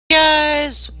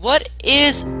Guys, what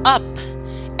is up?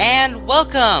 And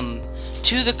welcome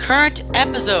to the current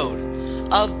episode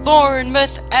of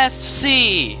Bournemouth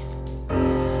FC.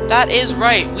 That is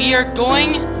right, we are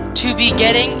going to be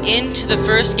getting into the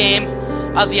first game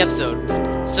of the episode.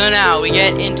 So now we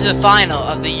get into the final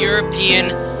of the European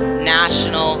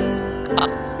National Cup.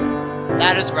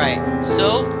 That is right.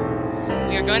 So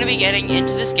we are going to be getting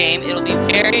into this game. It'll be a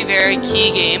very, very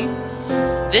key game.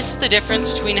 This is the difference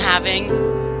between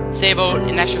having, say, about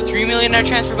an extra 3 million in our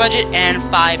transfer budget and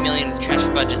 5 million in the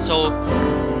transfer budget. So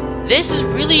this is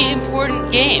really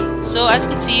important game. So as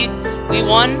you can see, we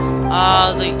won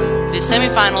the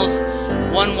semifinals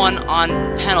 1-1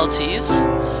 on penalties.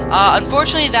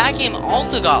 Unfortunately, that game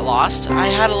also got lost. I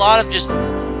had a lot of just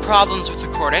problems with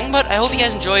recording, but I hope you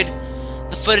guys enjoyed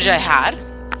the footage I had.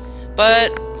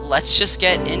 But let's just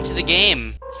get into the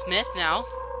game. Smith now.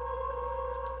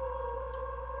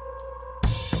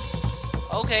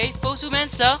 Okay, Fosu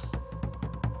Mensah.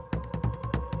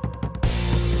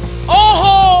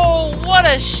 Oh, what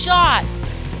a shot!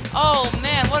 Oh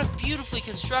man, what a beautifully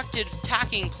constructed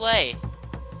attacking play.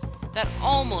 That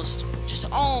just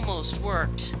almost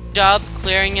worked. Good job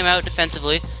clearing him out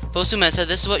defensively. Fosu Mensah,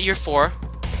 this is what you're for.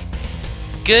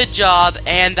 Good job,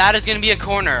 and that is going to be a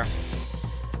corner.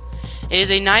 It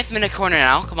is a 9th minute corner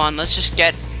now. Come on, let's just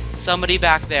get somebody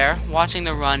back there watching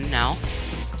the run now.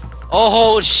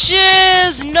 Oh,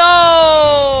 shiz!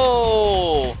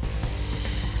 No!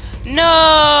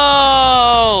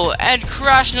 No! And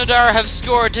Krasnodar have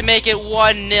scored to make it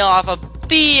 1-0 off a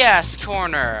BS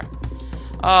corner.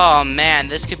 Oh man,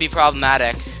 this could be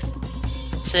problematic.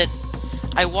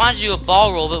 I wanted to do a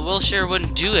ball roll, but Wilshere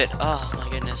wouldn't do it. Oh my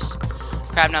goodness.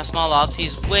 Crap, now Smolov.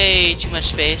 He's way too much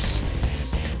space.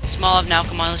 Smolov now,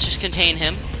 come on, let's just contain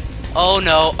him. Oh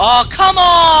no. Oh, come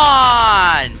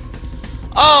on!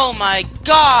 Oh my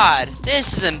god!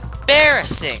 This is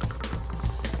embarrassing!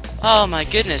 Oh my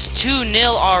goodness, 2-0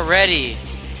 already!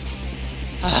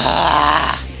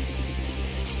 Ah,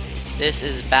 this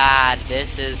is bad.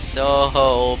 This is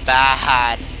so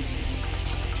bad.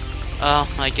 Oh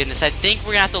my goodness, I think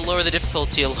we're gonna have to lower the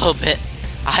difficulty a little bit.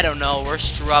 I don't know, we're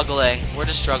struggling. We're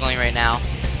just struggling right now.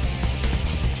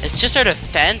 It's just our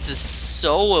defense is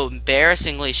so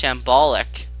embarrassingly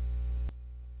shambolic.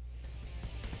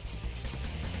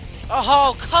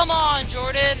 Oh, come on,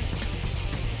 Jordan!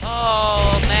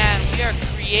 Oh, man, we are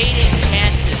creating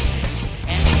chances,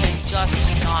 and we can just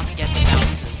not get the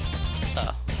bounces.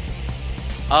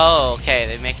 Oh, okay,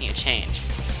 they're making a change.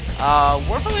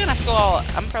 We're probably gonna have to go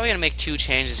I'm probably gonna make 2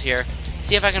 changes here.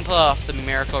 See if I can pull off the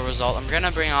miracle result. I'm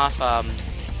gonna bring off,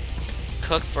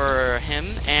 Cook for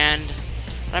him, and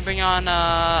I'm gonna bring on,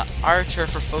 Archer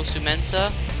for Fosu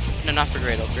Mensah. No, not for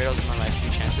Grado. Grado's one of my few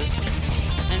chances.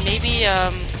 And maybe,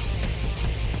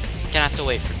 gonna have to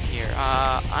wait for here.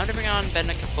 I'm gonna bring on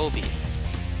Benikafobi.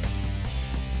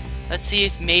 Let's see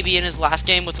if maybe in his last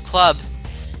game with the club,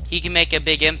 he can make a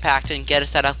big impact and get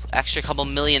us that extra couple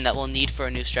million that we'll need for a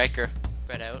new striker.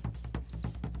 Spread out.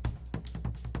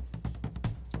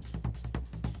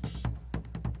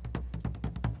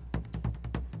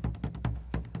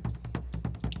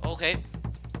 Okay.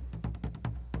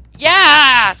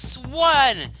 Yeah! It's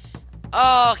 1!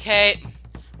 Okay.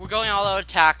 We're going all out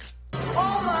attack.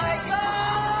 Oh my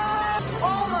god!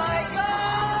 Oh my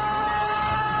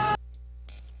god!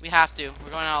 We have to.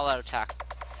 We're going all out attack.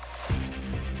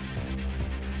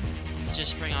 Let's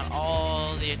just bring on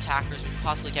all the attackers we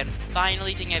possibly can.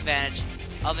 Finally taking advantage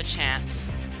of a chance.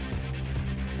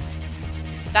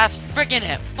 That's freaking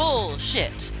it.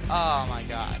 Bullshit. Oh my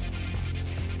god.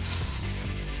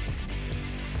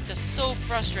 Just so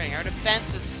frustrating. Our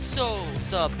defense is so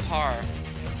subpar.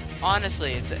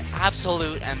 Honestly, it's an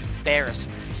absolute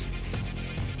embarrassment.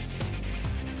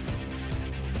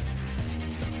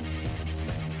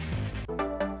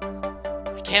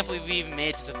 I can't believe we even made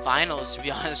it to the finals, to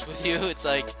be honest with you. It's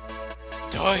like,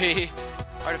 doy.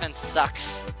 Our defense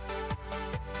sucks.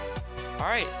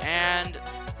 Alright, and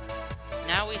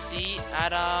now we see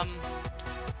at,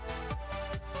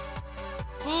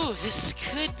 ooh, this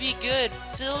could be good.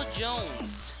 Phil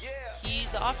Jones.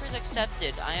 The offer is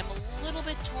accepted. I am a little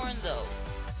bit torn though.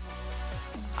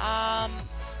 I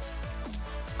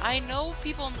know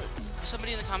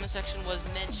somebody in the comment section was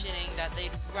mentioning that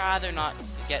they'd rather not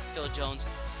get Phil Jones,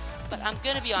 but I'm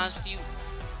gonna be honest with you.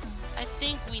 I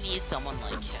think we need someone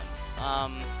like him.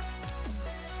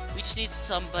 We just need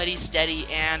somebody steady,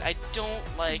 and I don't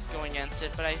like going against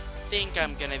it, but I think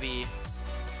I'm gonna be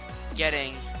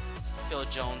getting Phil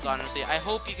Jones, honestly. I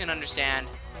hope you can understand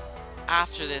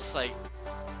after this, like,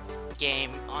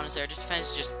 game. Honestly, our defense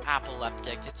is just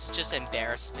apoplectic. It's just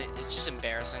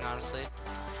embarrassing, honestly.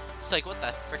 It's like, what the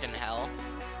freaking hell?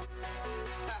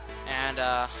 And,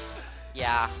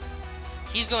 yeah.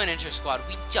 He's going into your squad.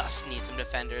 We just need some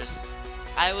defenders.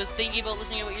 I was thinking about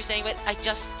listening to what you're saying, but I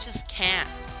just can't.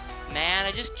 Man,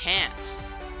 I just can't.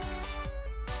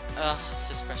 Ugh, it's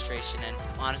just frustration, and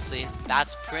honestly,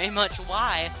 that's pretty much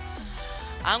why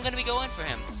I'm gonna be going for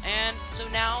him. And so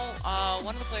now,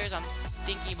 one of the players I'm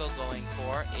thinking about going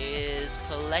for is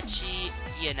Kelechi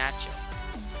Iheanacho.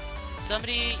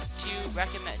 Somebody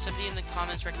in the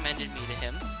comments recommended me to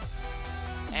him,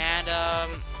 and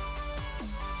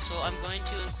so I'm going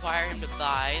to inquire him to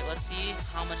buy. Let's see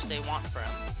how much they want for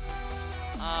him.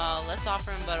 Let's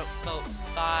offer him about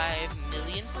 5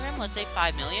 million for him. Let's say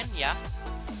 5 million. Yeah,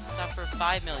 let's offer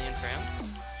 5 million for him.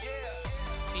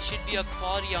 He should be a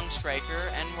quality young striker,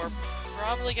 and we're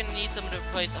probably gonna need someone to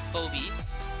replace Afobe.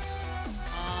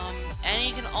 And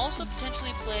he can also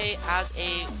potentially play as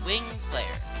a wing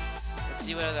player. Let's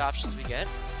see what other options we get.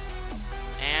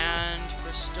 And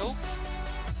for Stoke,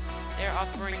 they're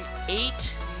offering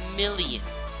 8 million.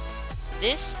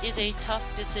 This is a tough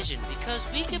decision because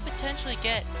we could potentially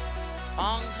get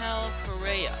Angel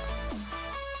Correa.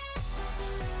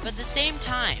 But at the same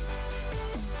time,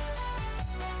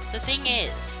 the thing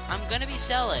is, I'm gonna be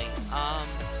selling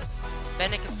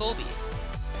Benik Afobe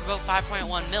for about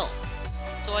 5.1 mil.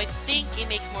 So I think it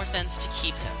makes more sense to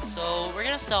keep him. So we're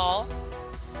gonna stall.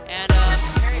 And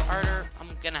Harry Arter,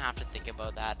 I'm gonna have to think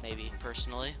about that maybe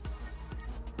personally.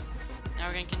 Now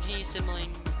we're gonna continue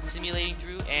simulating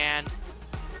through, and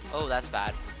oh, that's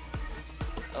bad.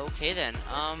 Okay then.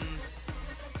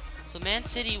 So Man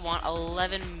City want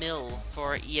 11 mil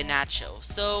for Iheanacho.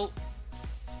 So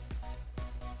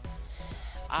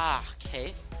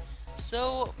okay.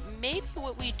 So maybe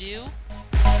what we do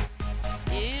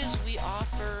is we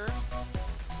offer,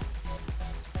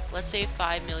 let's say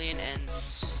 5 million and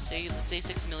let's say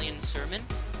 6 million in Sermon.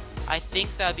 I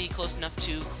think that'd be close enough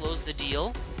to close the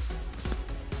deal.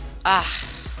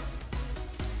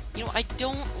 You know, I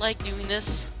don't like doing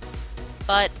this,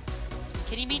 but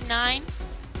can he meet 9?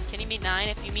 Can he meet 9?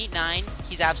 If you meet 9,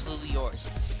 he's absolutely yours.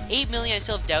 8 million, I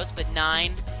still have doubts, but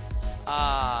 9,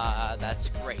 that's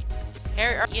great.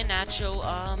 Harry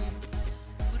Iheanacho,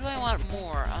 who do I want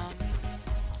more?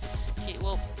 Okay,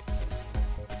 well,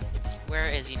 where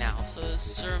is he now? So it's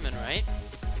Sermon, right?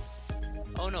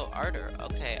 Oh no, Arter.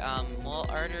 Okay, well,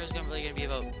 Arter is really gonna be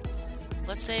about,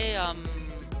 let's say,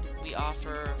 we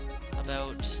offer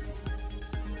about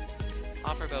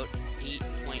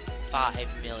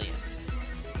 8.5 million.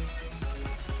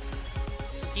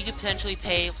 He could potentially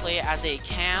play as a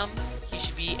cam. He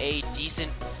should be a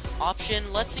decent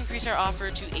option. Let's increase our offer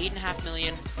to 8.5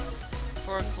 million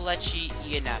for Kelechi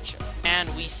Iheanacho. And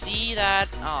we see that,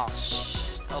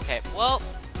 okay, well,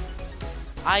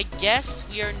 I guess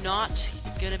we are not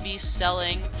gonna be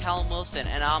selling Callum Wilson,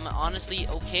 and I'm honestly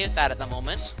okay with that at the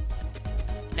moment.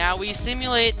 Now we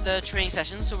simulate the training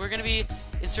session, so we're gonna be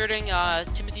inserting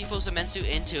Timothy Fosu-Mensah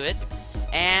into it,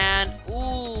 and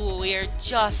ooh, we are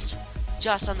just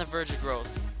on the verge of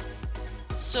growth.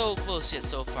 So close yet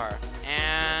so far.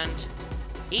 And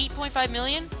 8.5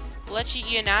 million, Kelechi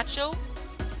Iheanacho.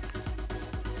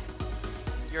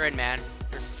 You're in, man.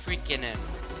 You're freaking in.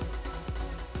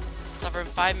 Let's offer him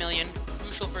 5 million,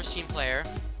 crucial first team player.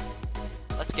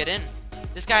 Let's get in.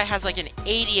 This guy has like an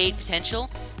 88 potential.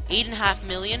 8.5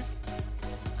 million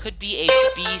could be a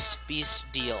beast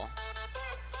deal.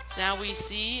 So now we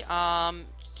see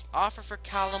offer for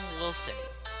Callum Wilson.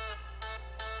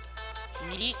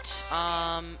 Meet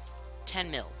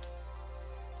 10 mil.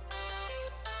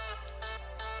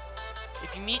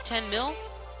 If you meet 10 mil,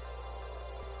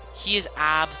 he is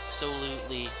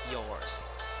absolutely yours.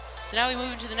 So now we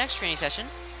move into the next training session.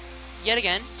 Yet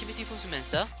again, Timothy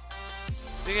Fosu-Mensah.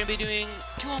 We're going to be doing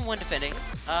 2-on-1 defending.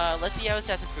 Let's see how his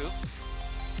stats improve.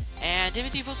 And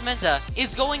Timothy Fosu-Mensah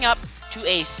is going up to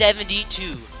a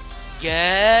 72.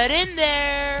 Get in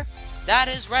there! That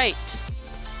is right.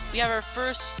 We have our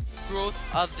first growth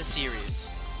of the series.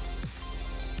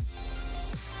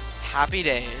 Happy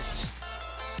days.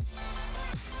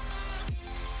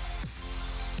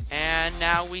 And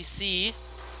now we see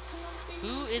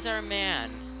who is our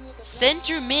man.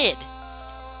 Center mid.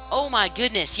 Oh my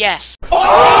goodness, yes.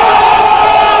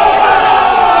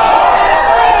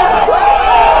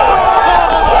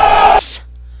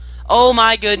 Oh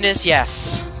my goodness,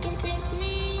 yes.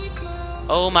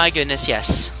 Oh my goodness,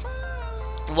 yes.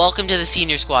 Welcome to the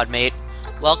senior squad, mate.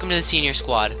 Welcome to the senior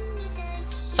squad.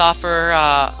 Let's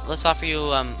offer you,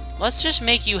 let's just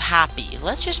make you happy.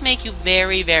 Let's just make you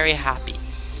very, very happy.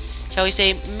 Shall we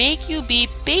say, make you be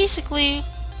basically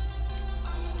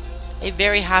a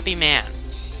very happy man.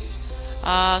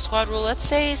 Squad rule, let's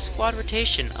say squad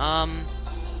rotation.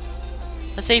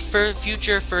 Let's say for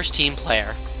future first team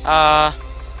player.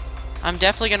 I'm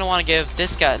definitely gonna want to give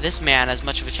this man as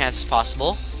much of a chance as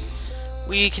possible.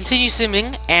 We continue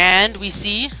simming, and we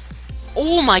see...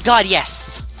 Oh my god,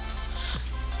 yes!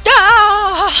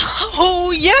 Ah!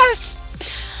 Oh, yes!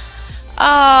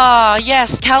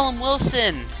 Yes, Callum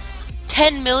Wilson.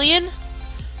 10 million?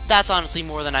 That's honestly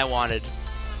more than I wanted.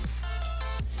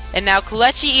 And now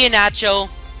Kelechi Iheanacho.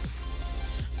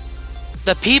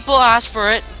 The people asked for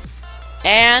it,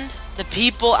 and the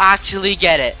people actually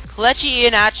get it. Kelechi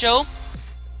Iheanacho,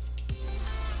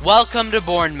 welcome to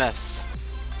Bournemouth.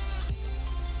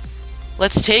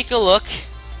 Let's take a look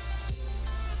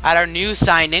at our new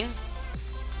signing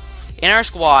in our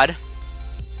squad.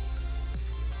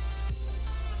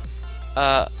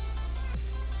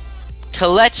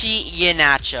 Kelechi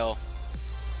Iheanacho.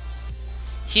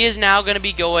 He is now going to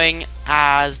be going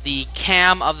as the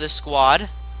cam of the squad.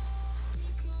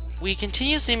 We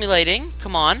continue simulating.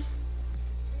 Come on.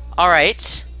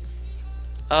 Alright.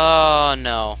 Oh,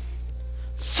 no.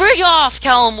 Frig off,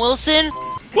 Callum Wilson!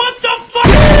 What the fuck?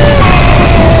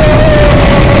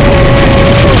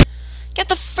 Get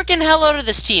the freaking hell out of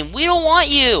this team. We don't want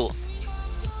you.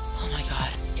 Oh my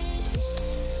god.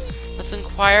 Let's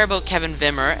inquire about Kevin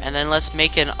Vimmer, and then let's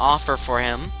make an offer for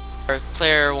him. Our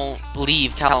player won't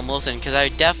leave Callum Wilson, because I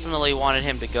definitely wanted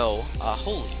him to go.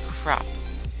 Holy crap.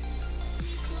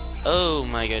 Oh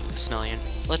my goodness, million.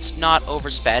 Let's not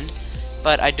overspend,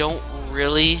 but I don't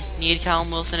really need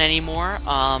Callum Wilson anymore.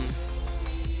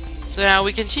 So now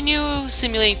we continue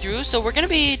simulating through, so we're going to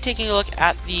be taking a look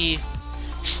at the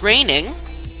training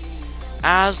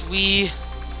as we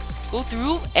go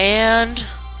through and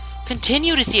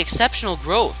continue to see exceptional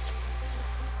growth.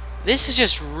 This is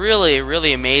just really,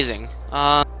 really amazing.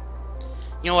 You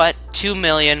know what? 2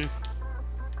 million.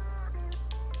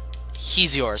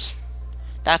 He's yours.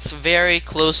 That's very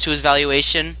close to his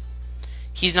valuation.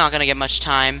 He's not gonna get much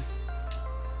time.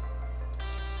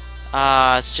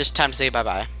 It's just time to say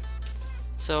bye-bye.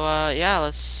 So, yeah,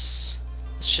 let's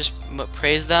just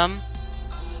praise them.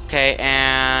 Okay,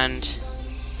 and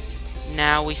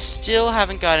now we still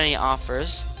haven't got any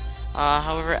offers.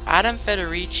 However, Adam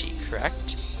Federici,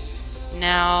 correct?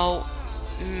 Now,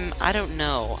 I don't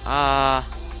know.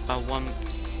 One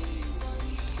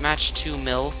match 2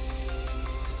 mil.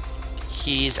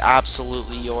 He's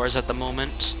absolutely yours at the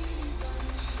moment.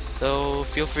 So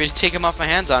feel free to take him off my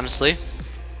hands, honestly.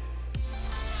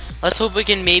 Let's hope we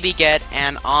can maybe get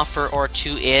an offer or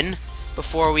two in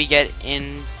before we get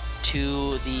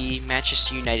into the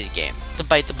Manchester United game. To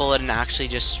bite the bullet and actually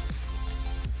just...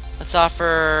 Let's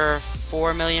offer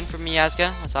 4 million for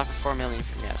Miazga. Let's offer 4 million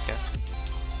for Miazga.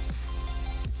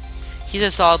 He's a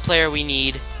solid player we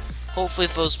need. Hopefully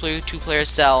if those two players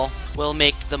sell, we'll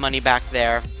make the money back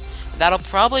there. That'll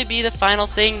probably be the final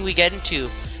thing we get into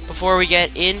before we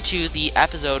get into the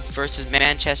episode versus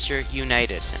Manchester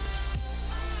United.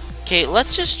 Okay,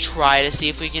 let's just try to see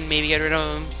if we can maybe get rid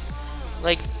of him.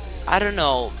 Like, I don't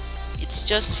know. It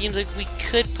just seems like we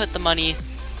could put the money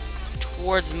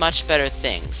towards much better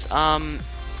things.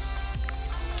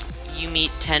 You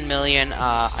meet 10 million,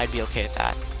 I'd be okay with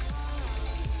that.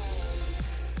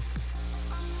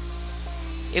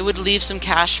 It would leave some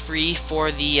cash free for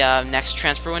the next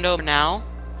transfer window now.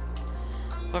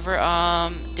 However,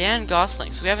 Dan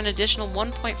Gosling. So we have an additional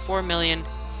 1.4 million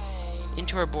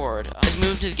into our board. Let's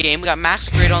move to the game. We got Max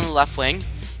Grado on the left wing,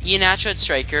 Iheanacho at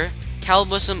striker, Callum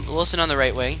Wilson on the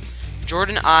right wing,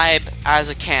 Jordan Ibe as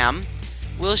a cam,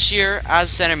 Will Shear as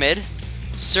center mid,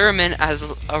 Sermon as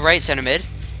a right center mid,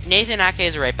 Nathan Ake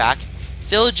as a right back,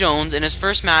 Phil Jones in his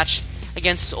first match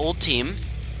against his old team.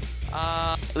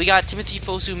 We got Timothy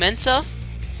Fosu-Mensah,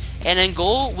 and in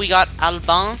goal we got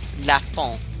Alban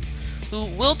Lafont, who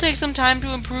will take some time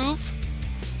to improve,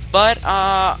 but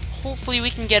hopefully we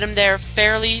can get him there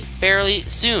fairly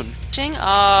soon.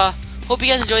 Hope you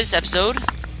guys enjoyed this episode.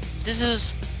 This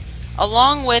is,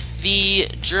 along with the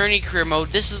Journey Career Mode,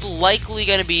 this is likely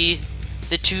going to be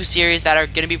the two series that are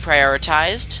going to be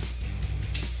prioritized.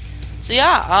 So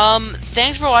yeah,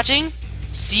 thanks for watching.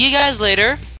 See you guys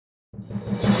later.